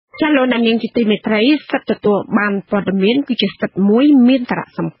ចាលោកនាងជាទីមេត្រីសិទ្ធិទទួលបានព័ត៌មានគឺជាសិទ្ធិមួយមានសារៈ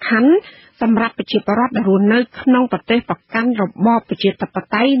សំខាន់សម្រាប់ប្រជាពលរដ្ឋដែលរស់នៅក្នុងប្រទេសប្រកាន់របបប្រជាធិប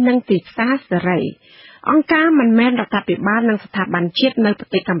តេយ្យនិងទីផ្សារសេរីអង្គការមិនមែនរដ្ឋាភិបាលនិងស្ថាប័នជាតិនៅប្រ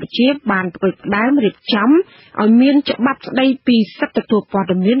ទេសកម្ពុជាបានធ្វើផ្ដើមរៀបចំឲ្យមានច្បាប់ស្ដីពីសិទ្ធិទទួលព័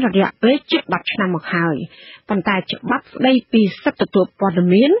ត៌មានរយៈពេលជិត10ឆ្នាំមកហើយប៉ុន្តែច្បាប់ស្ដីពីសិទ្ធិទទួលព័ត៌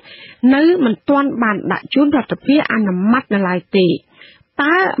មាននៅមិនទាន់បានដាក់ជូនរដ្ឋាភិបាលអនុម័តនៅឡើយទេ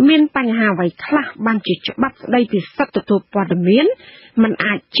តើមានបញ្ហាអ្វីខ្លះបានជាច្បាប់ស្ដីពីសិទ្ធិទទួលព័ត៌មានมัน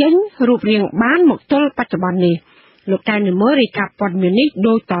អាចចេញរូបរាងបានមកទល់បច្ចុប្បន្ននេះលោកកែនិមលរាយការណ៍ព័ត៌មាននេះ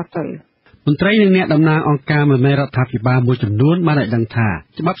ដូចតទៅមន្ត្រីនិងអ្នកតំណាងអង្គការមិនមែនរដ្ឋាភិបាលមួយចំនួនបានឲ្យដឹងថា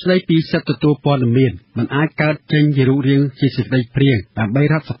ច្បាប់ស្ដីពីសិទ្ធិទទួលព័ត៌មានมันអាចកើតចេញជារូបរាងជាសេចក្តីព្រាងដើម្បី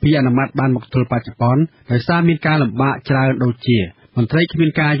រដ្ឋសភាអនុម័តបានមកទល់បច្ចុប្បន្នដោយសារមានការលំបាកច្រើនដូចជាមន្ត្រីគ្មាន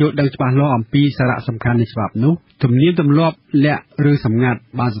ការយល់ដឹងច្បាស់លាស់អំពីសារៈសំខាន់នៃច្បាប់នោះទំនៀមទម្លាប់លាក់ឬសម្ងាត់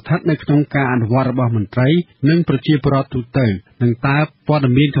បានស្ថិតនៅក្នុងការអនុវត្តរបស់មន្ត្រីនិងប្រជាពលរដ្ឋទូទៅនឹងតើព័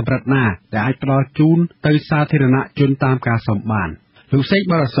ត៌មានកម្រិតណាដែលអាចផ្ដល់ជូនទៅសាធារណជនតាមការសុំបានលោកសេក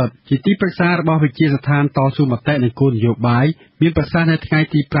បរិសុទ្ធជាទីប្រឹក្សារបស់វិទ្យាស្ថានតស៊ូមតិនៃគោលនយោបាយមានប្រសាសន៍នៅថ្ងៃ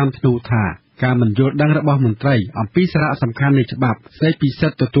ទី5ធ្នូថាការមិនយល់ដឹងរបស់មន្ត្រីអំពីសារៈសំខាន់នៃច្បាប់ស្ដីពីសិ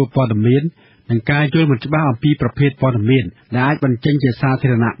ទ្ធិទទួលព័ត៌មាននិងការយល់មិនច្បាស់អំពីប្រភេទព័ត៌មានដែលអាចបញ្ចេញជាសាធា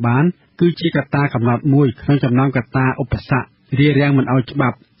រណៈបានគឺជាកត្តាកំណត់មួយក្នុងចំណោមកត្តាឧបសគ្គរារាំងមិនឲ្យច្បា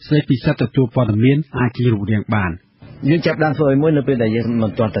ប់ស្ដីពីសិទ្ធិទទួលព័ត៌មានអាចជារូបរាងបានយើងចាប់បានធ្វើឲ្យមួយនៅពេលដែលយើងមិ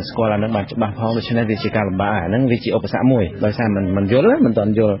នទាន់តែស្គាល់អានឹងបានច្បាស់ផងដូច្នេះវាជាការលំបាកអានឹងវាជាឧបសគ្គមួយដោយសារមិនយល់មិនទា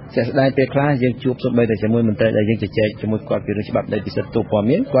ន់យល់ជាក់ស្ដែងពេលខ្លះយើងជួបសូម្បីតែជាមួយមន្ត្រីដែលយើងជជែកជាមួយគាត់ពីរឿងច្បាប់ដែលពិសិដ្ឋទូព័ត៌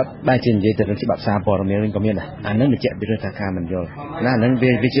មានគាត់បែរជានិយាយទៅរឿងច្បាប់សារព័ត៌មានវិញក៏មានដែរអានឹងបញ្ជាក់ពីរឿងថាការមិនយល់ណាអានឹង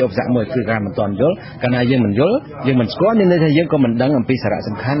វាជាឧបសគ្គមួយគឺការមិនទាន់យល់កាលណាយើងមិនយល់យើងមិនស្គាល់មានន័យថាយើងក៏មិនដឹងអំពីសារៈ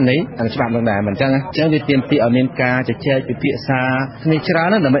សំខាន់នៃច្បាប់នឹងដែរមិនអញ្ចឹងវាទាមទារឲ្យមានការជជែកពិភាក្សាគ្នាច្រើន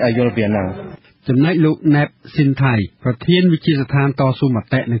ណាស់ដើម្បីឲ្យយល់ពីអានឹងចំណែកលោកណែបស៊ីនថៃប្រធានវិទ្យាស្ថានតស៊ូម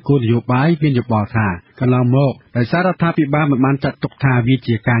តិនៃគោលនយោបាយមានយោបល់ថាកន្លងមកដោយសាររដ្ឋាភិបាលមិនបានចាត់ទុកថាវា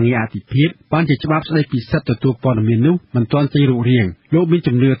ជាការងារអធិភាពបានជាច្បាប់ស្ដីពីសិទ្ធិទទួលព័ត៌មាននោះមិនទាន់ចេញរូបរាងលោកមាន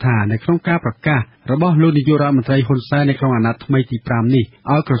ជំនឿថានៅក្នុងការប្រកាសរបស់លោកនាយករដ្ឋមន្ត្រីហ៊ុនសែននៅក្នុងអាណត្តិថ្មីទី5នេះ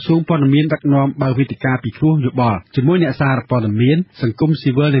ឲ្យក្រសួងព័ត៌មានដឹកនាំបើកវេទិកាពិគ្រោះយោបល់ជាមួយអ្នកសារព័ត៌មានសង្គមស៊ី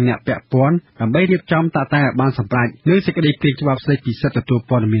វិលនិងអ្នកពាក់ព័ន្ធដើម្បីរៀបចំតាក់តែឲ្យបានសម្រេចនូវសេចក្តីព្រាងច្បាប់ស្ដីពីសិទ្ធិទទួល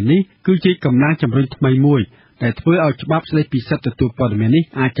ព័ត៌មាននេះគឺជាកម្លាំងជំរុញថ្មីមួយដែលធ្វើឲ្យច្បាប់ស្ដីពីសិទ្ធិទទួលព័ត៌មាននេះ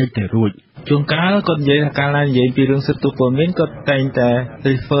អាចចេញទៅរួចជួនកាលគាត់និយាយថាកាលណានិយាយពីរឿងសិទ្ធិទទួលព័ត៌មានគាត់តែងតែ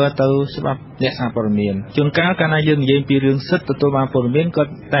refer ទៅច្បាប់អ្នកសារព័ត៌មានជួនកាលកាលណាយើងនិយាយពីរឿងសិទ្ធិទទួលបានព័ត៌មានគា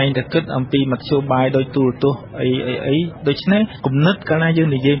ត់តែងតែគិតអំពីមធ្យោបាយដោយទូរទស្សន៍អីដូច្នេះគំនិតកាលណាយើង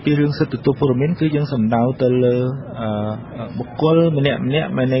និយាយពីរឿងសិទ្ធិទទួលព័ត៌មានគឺយើងសំដៅទៅលើបុគ្គលម្នាក់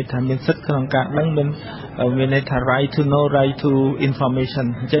មានន័យថាមានសិទ្ធិក្នុងការដឹងមានន័យថា right to know right to information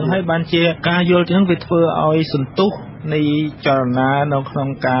អញ្ចឹងហើយបានជាការយល់ចឹងវាធ្វើឲ្យសន្ទុះនៃចលនានៅក្នុង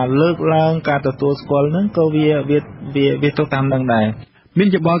ការលើកឡើងការទទួលស្គាល់ហ្នឹងក៏វាទៅតាមនឹងដែរមាន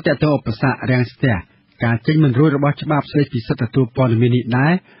យោបល់ទាក់ទងឧបសគ្គរាំងស្ទះការចេញមិនរួចរបស់ច្បាប់ស្ដីពីសិទ្ធិទទួលព័ត៌មាននេះដែ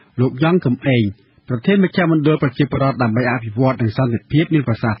រលោកយ៉ងកំឯងប្រធានមជ្ឈមណ្ឌលប្រជាពលរដ្ឋដើម្បីអភិវឌ្ឍនិងសន្តិភាពមាន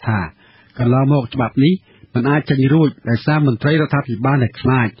ប្រសាសន៍ថាកន្លងមកច្បាប់នេះមិនអាចចេញរួចដោយសារមន្ត្រីរដ្ឋាភិបាលដែលខ្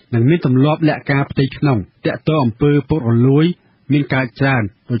លាចនិងមានទម្លាប់លាក់ការផ្ទៃក្នុងទាក់ទងអំពើពុករលួយមានការច្រើន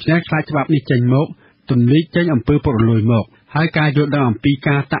ដូច្នេះខ្លាចច្បាប់នេះចេញមកទន្លេចចេញអំពើពុករលួយមកហើយការយល់ដឹងអំពី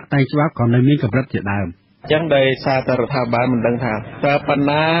ការតាក់តែងច្បាប់ក៏នៅមានកម្រិតជាដើមអញ្ចឹងដោយសារតែរដ្ឋាភិបាលមិនដឹងថាតើប៉ុណ្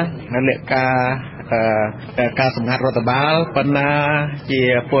ណាលក្ខការសម្ងាត់រដ្ឋបាលប៉ុណ្ណាជា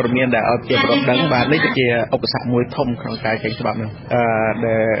ព័ត៌មានដែលឲ្យជាប្រដឹងបាទនេះជាឧបសគ្គមួយធំក្នុងការចេញច្បាប់នោះ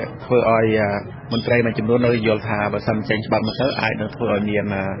ដែលធ្វើឲ្យមន្ត្រីមួយចំនួននៅយល់ថាបើសិនចេញច្បាប់មកទៅអាចនឹងធ្វើឲ្យមាន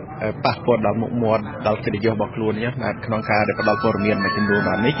ប៉ះពាល់ដល់មុខមាត់ដល់កិត្តិយសរបស់ខ្លួនអញ្ចឹងបាទក្នុងការផ្ដល់ព័ត៌មានមួយចំនួន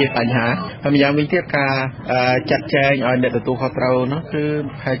បាទនេះជាបញ្ហាហើយម្យ៉ាងវិញទៀតការចាត់ចែងឲ្យអ្នកទទួលខុសត្រូវនោះគឺ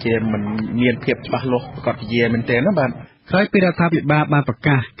ប្រហែលជាមិនមានភាពច្បាស់លាស់ប្រកបជាមែនទេណាបាទក្រោយពីរដ្ឋាភិបាលបានប្រ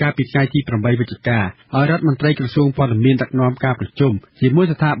កាសកាលពីថ្ងៃទី8វិច្ឆិកាឲ្យរដ្ឋមន្ត្រីក្រសួងព័ត៌មានដឹកនាំការប្រជុំជាមួយ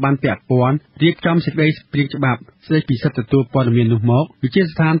ស្ថាប័នពាក់ព័ន្ធរៀបចំសេចក្តីព្រាងច្បាប់ស្តីពីសិទ្ធិទទួលព័ត៌មាននោះមកវិទ្យា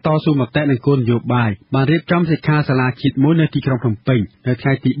ស្ថានតស៊ូមតិនិងគោលនយោបាយបានរៀបចំសិក្ខាសាលាជាតិមួយនៅទីក្រុងភ្នំពេញនៅថ្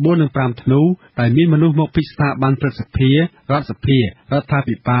ងៃទី4និង5ធ្នូដែលមានមនុស្សមកពីស្ថាប័នព្រឹទ្ធសភារដ្ឋសភារដ្ឋា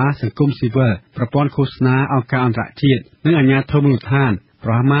ភិបាលសង្គមស៊ីវិលប្រព័ន្ធឃោសនាអង្គការអន្តរជាតិនិងអាជ្ញាធរមូលដ្ឋាន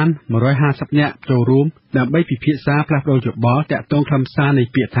ប្រមាណ150នាក់ចូលរួម ដើម្បីពិភាក្សាផ្លាស់ប្តូរយោបល់ទាក់ទងខ្លឹមសារនៃ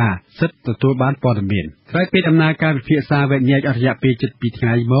ពាក្យថាសិទ្ធិទទួលបានព័ត៌មានក្រោយពីដំណើរការពិភាក្សាវែកញែកអស់រយៈពេលជិត2ថ្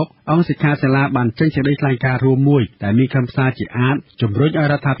ងៃមកអង្គសិក្ខាសាលាបានចេញសេចក្តីថ្លែងការណ៍រួមមួយដែលមានខ្លឹមសារជាអាចជំរុញឲ្យ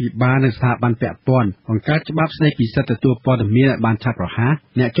រដ្ឋាភិបាលនិងស្ថាប័នពាក់ព័ន្ធបង្កើតច្បាប់ស្តីពីសិទ្ធិទទួលព័ត៌មានឲ្យបានឆាប់រហ័ស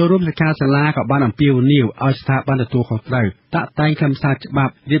អ្នកចូលរួមសិក្ខាសាលាក៏បានអំពាវនាវឲ្យស្ថាប័នទទួលខុសត្រូវតាក់តែងខ្លឹមសារច្បា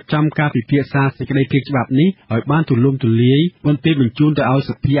ប់រៀបចំការពិភាក្សាសេចក្តីព្រាងច្បាប់នេះឲ្យបានទូលំទូលាយមុនពេលបញ្ជូនទៅឲ្យ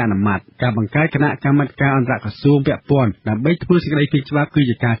សភាអនុម័តការបង្កើតគណៈកម្មាធិការអន្តរក្រសួងពាក់ព័ន្ធដើម្បីធ្វើសេចក្តីព្រាងច្បាប់គឺ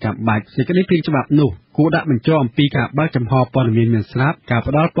ជាការចាំបាច់សេចក្តីព្រាងច្បាប់នោះគួរដាក់បញ្ចូលអំពីការបើកចំហព័ត៌មានមានស្រាប់ការ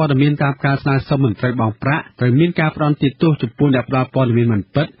ផ្តល់ព័ត៌មានតាមការស្នើសុំមិនត្រូវបង់ប្រាក់ត្រូវមានការផ្តន្ទាទោសចំពោះអ្នកផ្តល់ព័ត៌មានមិន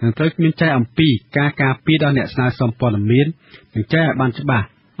ពិតនិងត្រូវមានចែកអំពីការការពារដល់អ្នកស្នើសុំព័ត៌មាននិងចែកឲ្យបានច្បាស់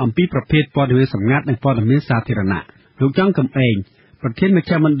អំពីប្រភេទព័ត៌មានសម្ងាត់និងព័ត៌មានសាធារណៈលោកចង់កំឯងប្រធានមជ្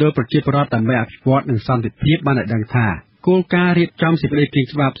ឈមណ្ឌលប្រជាពលរដ្ឋដើម្បីអភិវឌ្ឍនិងសន្តិភាពបានឲ្យដឹងថាគោលការណ៍រៀបចំសេចក្តីព្រាង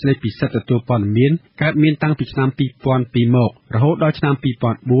ច្បាប់ស្តីពីសិទ្ធិទទួលព័ត៌មានកើតមានតាំងពីឆ្នាំ2002មករហូតដល់ឆ្នាំ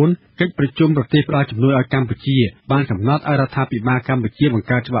2004កិច្ចប្រជុំប្រទេសផ្ដល់ជំនួយឲ្យកម្ពុជាបានកំណត់ឲ្យរដ្ឋាភិបាលកម្ពុជាបង្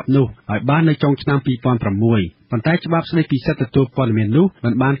កើតច្បាប់នោះឲ្យបាននៅចុងឆ្នាំ2006ប៉ុន្តែច្បាប់ស្តីពីសិទ្ធិទទួលព័ត៌មាននោះមិ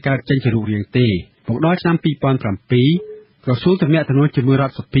នបានកើតចេញជារូបរាងទេមកដល់ឆ្នាំ2007ក្រសួងទំនាក់ទំនងជាមួយរ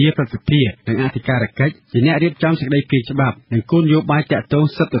ដ្ឋសភាប្រតិភិនិងអធិការកិច្ចជាអ្នករៀបចំសេចក្តីព្រាងច្បាប់និងគោលនយោបាយទាក់ទង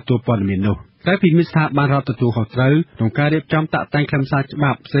សិទ្ធិទទួលព័ត៌មាននោះក្រៅពីមានស្ថាប័នរដ្ឋទទួលខុសត្រូវក្នុងការរៀបចំតាក់តែងខ្លឹមសារច្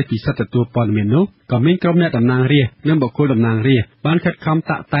បាប់ស្តីពីសិទ្ធិទទួលព័ត៌មាននោះក៏មានក្រុមអ្នកតំណាងរាស្ត្រនិងបុគ្គលតំណាងរាស្ត្របានខិតខំ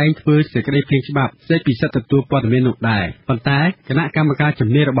តាក់តែងធ្វើសេចក្តីព្រាងច្បាប់ស្តីពីសិទ្ធិទទួលព័ត៌មាននោះដែរប៉ុន្តែគណៈកម្មការជំ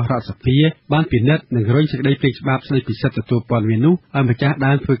នាញរបស់រដ្ឋសភាបានពិនិត្យនិងរុញសេចក្តីព្រាងច្បាប់ស្តីពីសិទ្ធិទទួលព័ត៌មាននោះឲ្យម្ចាស់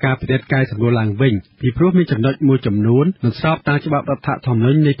ដើមធ្វើការពិនិត្យកែសម្រួលឡើងវិញពីព្រោះមានចំណុចមួយចំនួនមិនស្របតាមច្បាប់រដ្ឋធម្ម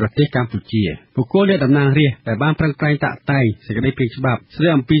នុញ្ញនៃប្រទេសកម្ពុជាបុគ្គលអ្នកតំណាងរាស្ត្រដែលបានប្រឹងប្រែងតាក់តែងសេចក្តីព្រាងច្បាប់ស្តី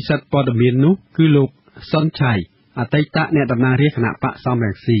អំពីសិទ្ធិព័ត៌មាននោះគឺលោកសុនឆៃអតីតអ្នកតំណាងរាស្ត្រគណៈបកសំរ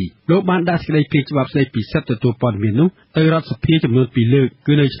ងស៊ីលោកបានដាក់សេចក្តីព្រាងច្បាប់ស្តីពីសិទ្ធិទទួលព័ត៌មាននោះទៅរដ្ឋសភាចំនួន2លើក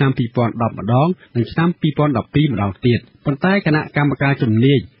គឺនៅឆ្នាំ2010ម្ដងនិងឆ្នាំ2012ម្ដងទៀតប៉ុន្តែគណៈកម្មការជំ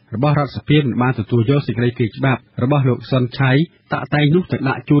នាញរបស់រដ្ឋសភាមិនបានទទួលយកសេចក្តីព្រាងច្បាប់របស់លោកសុនឆៃតាក់តែងនោះទៅ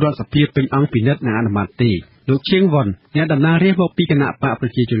ដាក់ជួររដ្ឋសភាពេញអង្គពិនិត្យនិងអនុម័តទេលោកឈៀងវ៉ុនអ្នកតំណាងរាស្ត្រមកពីគណៈបកប្រ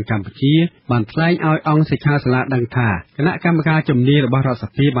ជាជនកម្ពុជាបានថ្លែងឲ្យអង្គសិក្ខាសាលាដឹងថាគណៈកម្មការជំនាញរបស់រដ្ឋស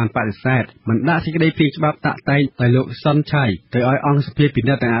ភាបានបដិសេធមិនដាក់សេចក្តីព្រាងច្បាប់តាក់តែងដោយលោកសុនឆៃទៅឲ្យអង្គសភាពិ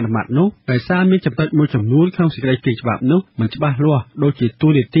និត្យនិងអនុម័តនោះដោយសារមានចំណុចមួយចំនួនក្នុងសេចក្តីព្រាងច្បាប់នោះមិនច្បាស់លាស់ដូចជាទូ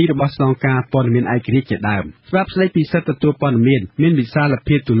នីតិរបស់ស្នងការព័ត៌មានឯករាជ្យជាដើមច្បាប់ស្តីពីសិទ្ធិទទួលព័ត៌មានវិសាល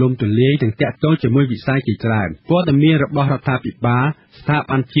ភាពទូលំទូលាយនិងទាក់ទងជាមួយវិស័យជាច្រើនព័ត៌មានរបស់រដ្ឋាភិបាលស្ថា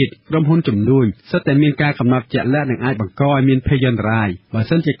ប័នជាតិក្រុមហ៊ុនជំនួយសុទ្ធតែមានការកំណត់ជាក់លាក់និងអាចបង្កឲ្យមានភយន្តរាយបើ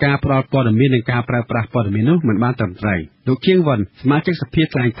សិនជាការផ្តល់ព័ត៌មាននិងការប្រើប្រាស់ព័ត៌មាននោះមិនបានត្រឹមត្រូវលោកឈៀងវ៉ុនសមាជិកសភា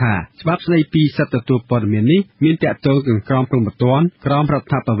ថ្លែងថាច្បាប់ស្តីពីសិទ្ធិទទួលព័ត៌មាននេះមានទាក់ទងនឹងក្រមព្រហ្មទណ្ឌក្រមរដ្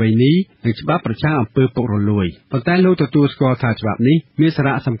ឋប្បវេណីនិងច្បាប់ប្រឆាំងអំពើពុករលួយប៉ុន្តែលោកទទួលស្គាល់ថាច្បាប់នេះមានសា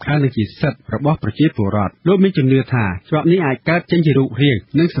រៈសំខាន់និងជាសិទ្ធិរបស់ប្រជាពលរដ្ឋលោកមានជំនឿថាច្បាប់នេះអាចកើតចេញជារូបរាង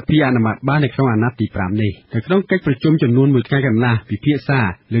និងសភាអនុម័តបាននៅក្នុងអាណត្តិទី5នេះនៅក្នុងកិច្ចប្រជុំចំនួន1ថ្ងៃកន្លះពិភាក្សា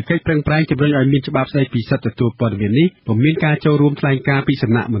លើកិច្ចប្រឹងប្រែងជំរុញឲ្យមានច្បាប់ស្តីពីសិទ្ធិទទួលព័ត៌មាននេះពុំមានការចូលរួមថ្លែងការណ៍ពី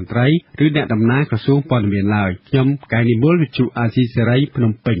សំណាក់មន្ត្រីឬអ្នកតំណាងក្រសួងព័ត៌មានឡើយខ្ញុំកែនិមលវិទ្យុអាស៊ីសេរីភ្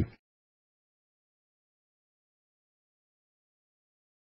នំពេញ